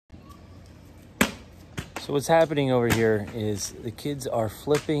So what's happening over here is the kids are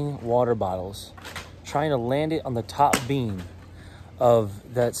flipping water bottles, trying to land it on the top beam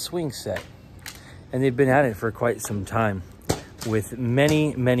of that swing set. And they've been at it for quite some time with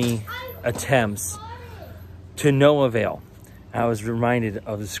many, many attempts to no avail. I was reminded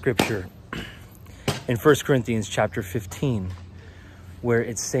of the scripture in 1 Corinthians chapter 15, where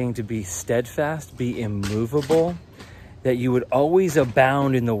it's saying to be steadfast, be immovable, that you would always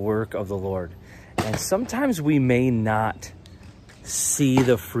abound in the work of the Lord. And sometimes we may not see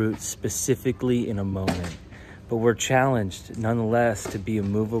the fruit specifically in a moment, but we're challenged nonetheless to be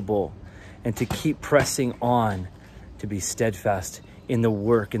immovable and to keep pressing on, to be steadfast in the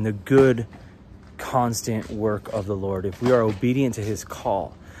work, in the good, constant work of the Lord. If we are obedient to his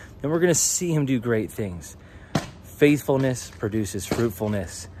call, then we're going to see him do great things. Faithfulness produces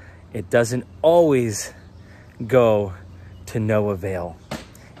fruitfulness. It doesn't always go to no avail.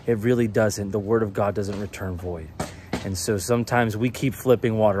 It really doesn't. The word of God doesn't return void. And so sometimes we keep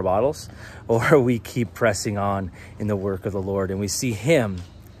flipping water bottles, or we keep pressing on in the work of the Lord, and we see him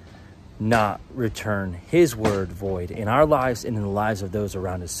not return his word void in our lives and in the lives of those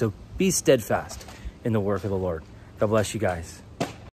around us. So be steadfast in the work of the Lord. God bless you guys.